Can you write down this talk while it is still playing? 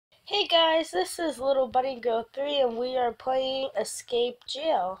Hey guys, this is Little Bunny Girl 3 and we are playing Escape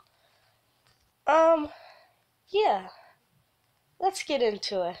Jail. Yeah, let's get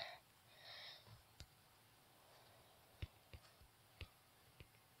into it.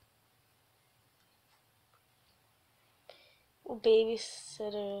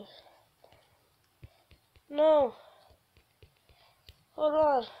 Babysitter. No. Hold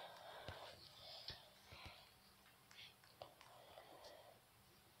on.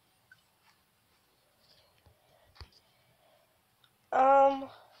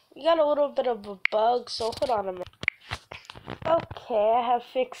 We got a little bit of a bug, so hold on a minute. Okay, I have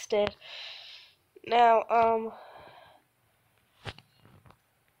fixed it. Now,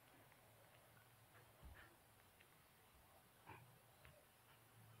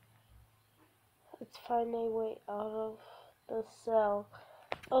 let's find a way out of the cell.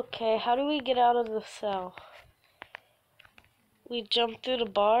 Okay, how do we get out of the cell? We jump through the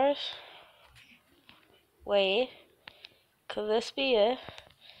bars? Wait, could this be it?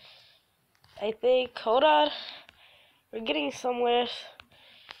 I think, hold on, we're getting somewhere. Is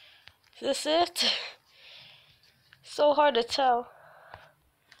this it? So hard to tell.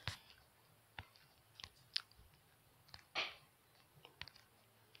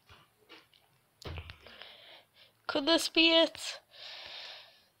 Could this be it?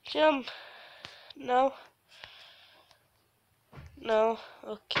 Jump. No. No.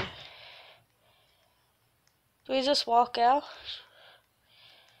 Okay. Do we just walk out?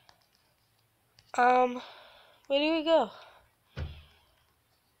 Where do we go?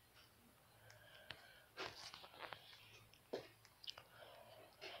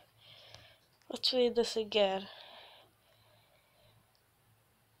 Let's read this again.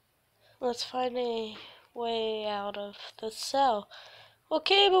 Let's find a way out of the cell.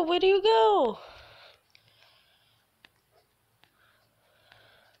 Okay, but where do you go?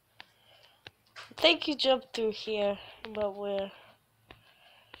 I think you jumped through here, but where?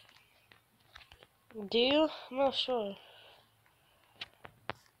 Do you? I'm not sure.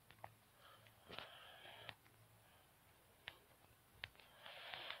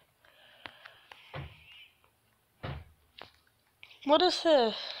 What is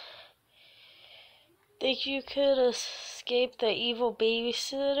this? Think you could escape the evil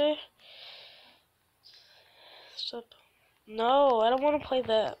babysitter? Stop. No, I don't want to play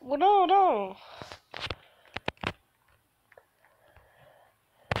that. Well, no.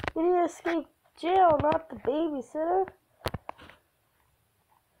 We need to escape jail, not the babysitter.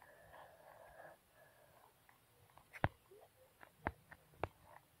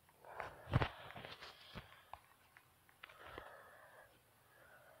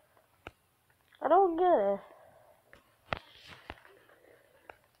 I don't get it.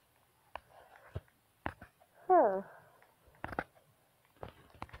 Huh.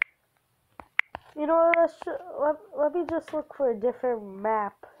 You know what, let me just look for a different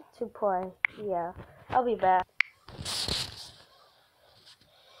map to play. Yeah, I'll be back.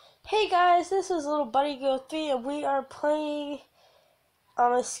 Hey guys, this is Little Bunny Girl 3 and we are playing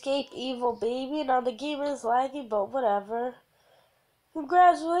Escape Evil Baby. Now the game is laggy, but whatever.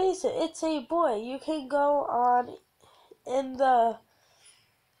 Congratulations, it's a boy. You can go on in the...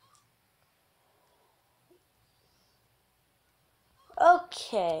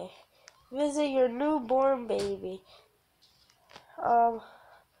 Okay. Visit your newborn baby. Sorry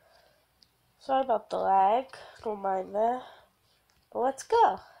about the lag. Don't mind that. But let's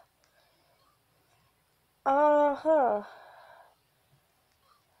go. Uh-huh.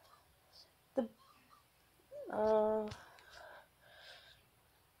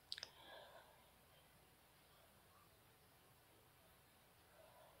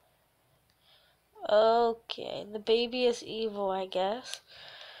 Okay, the baby is evil, I guess.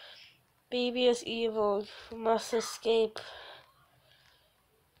 Baby is evil. Must escape.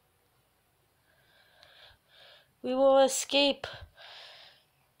 We will escape.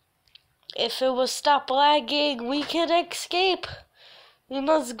 If it will stop lagging, we can escape. We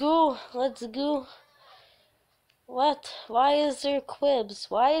must go. Let's go. What? Why is there cribs?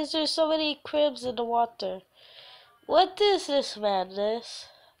 Why is there so many cribs in the water? What is this madness?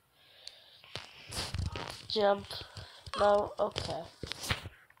 Jump. No, okay.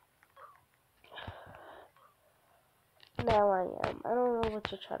 Now I am. I don't know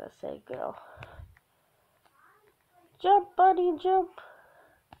what you're trying to say, girl. Jump, bunny, jump.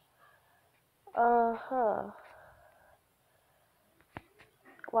 Uh-huh.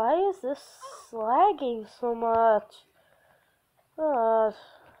 Why is this lagging so much? Oh,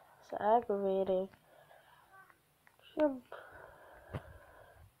 it's aggravating. Jump.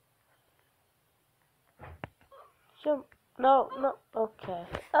 Jump. No. Okay.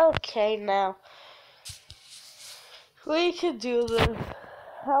 Okay, now. We can do this.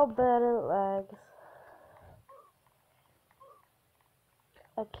 How bad it lags.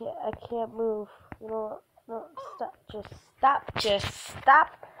 I can't move. You know what? No, just stop.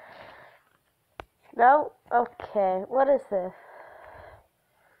 No? Okay, what is this?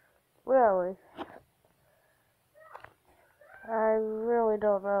 Where are we? I really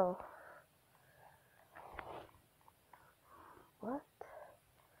don't know. What?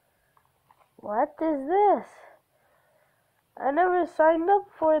 What is this? I never signed up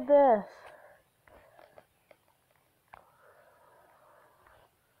for this.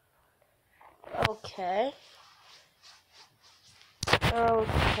 Okay.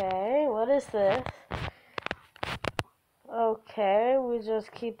 Okay, what is this? Okay, we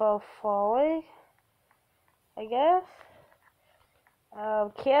just keep on falling, I guess.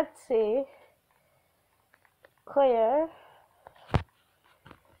 Can't see. Clear.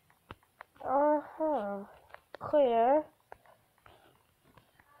 Clear.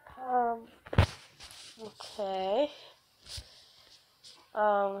 Okay.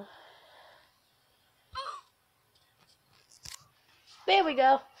 There we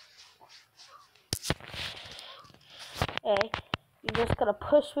go. Hey, you're just gonna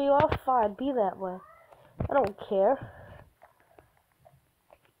push me off? Fine, be that way. I don't care.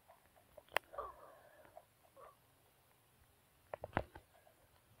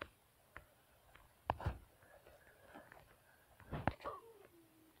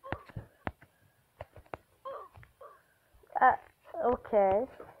 Okay.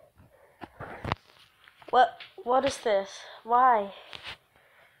 What is this? Why?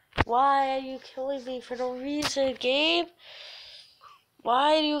 Why are you killing me for no reason, game?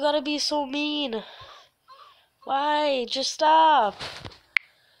 Why do you gotta be so mean? Why? Just stop.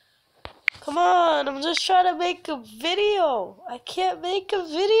 Come on, I'm just trying to make a video. I can't make a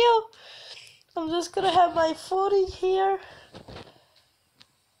video. I'm just gonna have my phone in here.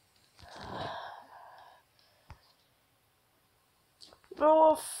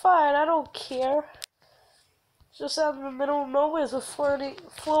 No, fine, I don't care. Just out in the middle of nowhere is a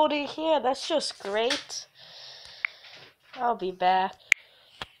floating here. That's just great. I'll be back.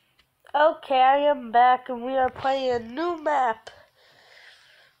 Okay, I am back and we are playing a new map.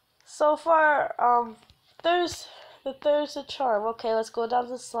 So far, there's a charm. Okay, let's go down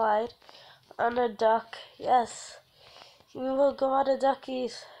the slide. On a duck. Yes. We will go on the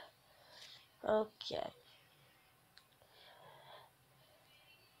duckies. Okay.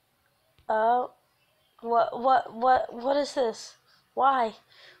 What is this? Why?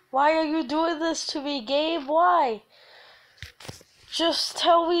 Why are you doing this to me, Gabe? Why? Just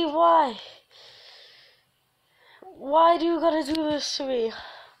tell me why. Why do you gotta do this to me?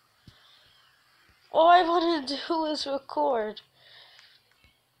 All I want to do is record.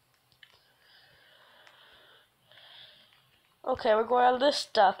 Okay, we're going on this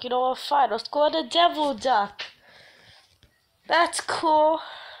duck. You know what? Fine. Let's go on the devil duck. That's cool.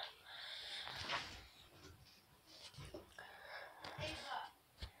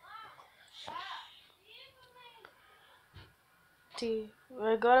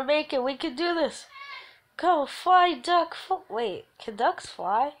 We're gonna make it. We can do this. Go, fly, duck. Wait, can ducks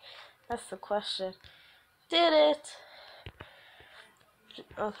fly? That's the question. Did it.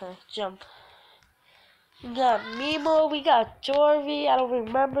 Okay, jump. We got Nemo, we got Jorvy. I don't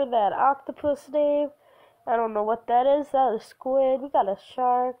remember that octopus name. I don't know what that is. That is squid. We got a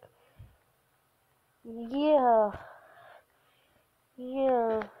shark. Yeah.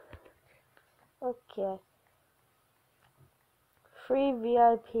 Yeah. Okay. Free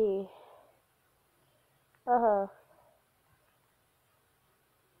VIP. Uh-huh.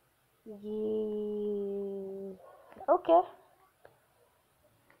 Yeah. Okay.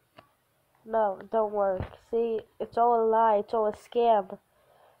 No, don't work. See, it's all a lie. It's all a scam.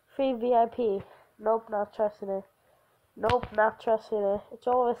 Free VIP. Nope, not trusting it. Nope, not trusting it. It's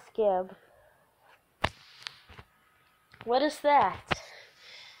all a scam. What is that?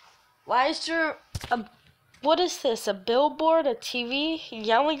 Why is there a... What is this? A billboard? A TV?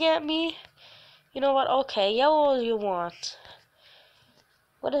 Yelling at me? You know what? Okay, yell all you want.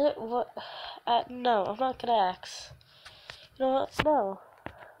 What is it? What? No, I'm not gonna ask. You know what? No.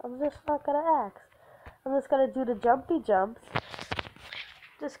 I'm just not gonna ask. I'm just gonna do the jumpy jumps.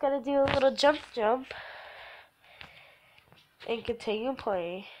 Just gonna do a little jump. And continue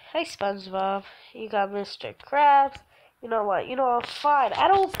playing. Hey, SpongeBob. You got Mr. Krabs. You know what? You know what? Fine. I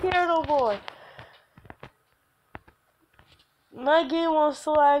don't care no more. My game wants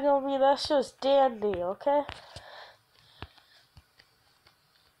to lag on me. That's just dandy, okay?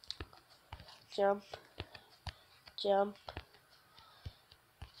 Jump.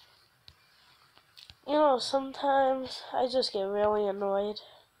 You know, sometimes I just get really annoyed.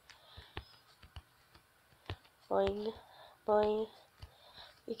 Boing, boing.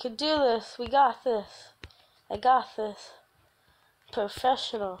 We can do this. We got this. I got this.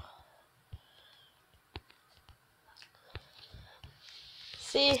 Professional.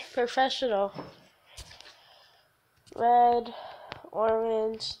 See? Professional. Red,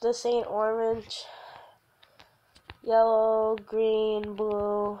 orange. This ain't orange. Yellow, green,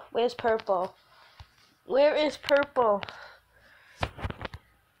 blue. Where's purple? Where is purple?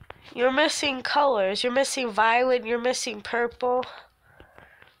 You're missing colors. You're missing violet. You're missing purple.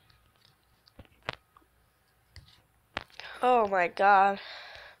 Oh my god.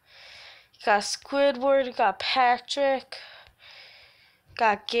 You got Squidward. You got Patrick.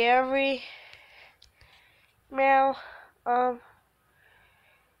 Got Gary. Meow.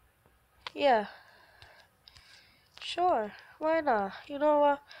 Yeah. Sure. Why not? You know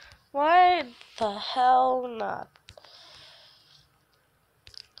what? Why the hell not?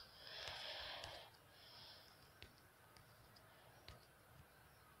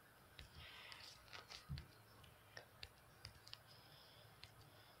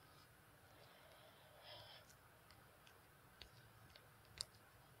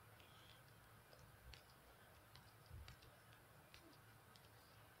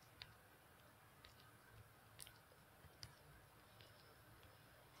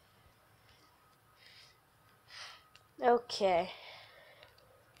 Okay.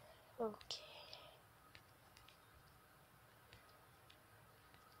 Okay.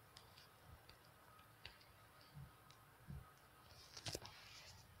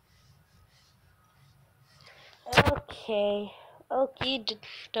 Okay. Okie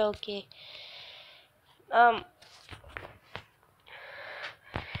dokie.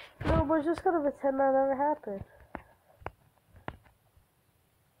 No, we're just gonna pretend that never happened.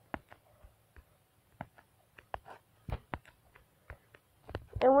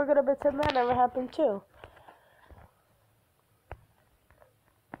 And we're gonna pretend that never happened too.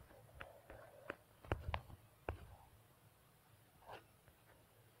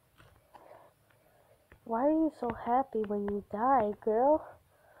 Why are you so happy when you die, girl?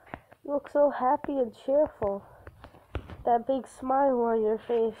 You look so happy and cheerful. That big smile on your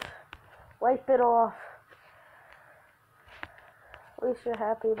face. Wipe it off. At least you're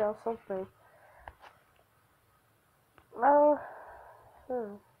happy about something. Oh.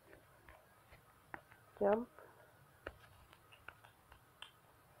 Jump.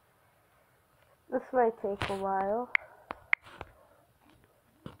 This might take a while.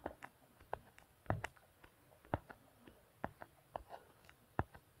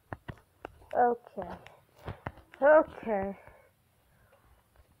 Okay. Okay.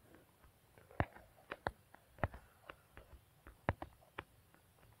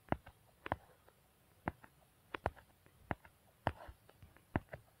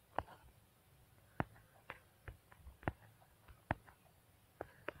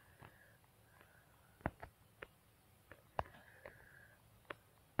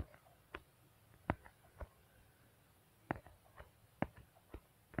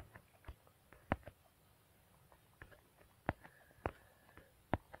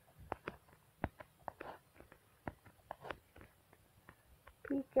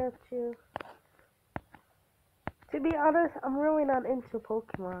 Pikachu. To be honest, I'm really not into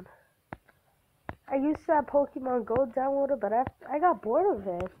Pokemon. I used to have Pokemon Go downloaded, but I got bored of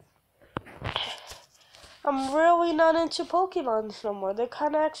it. I'm really not into Pokemon no more. They're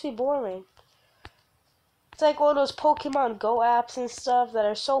kind of actually boring. It's like all those Pokemon Go apps and stuff that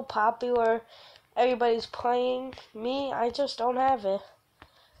are so popular. Everybody's playing. Me, I just don't have it.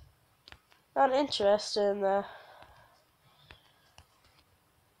 Not interested in that.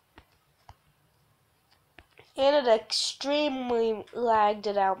 And it extremely lagged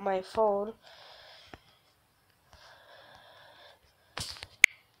it out my phone.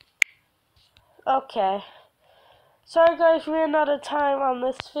 Okay. Sorry guys, we ran out of time on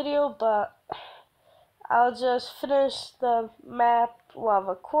this video, but I'll just finish the map while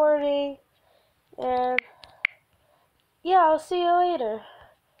recording. And yeah, I'll see you later.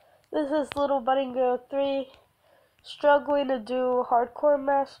 This is Little Bunny Girl 3, struggling to do hardcore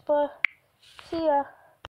maps, but see ya.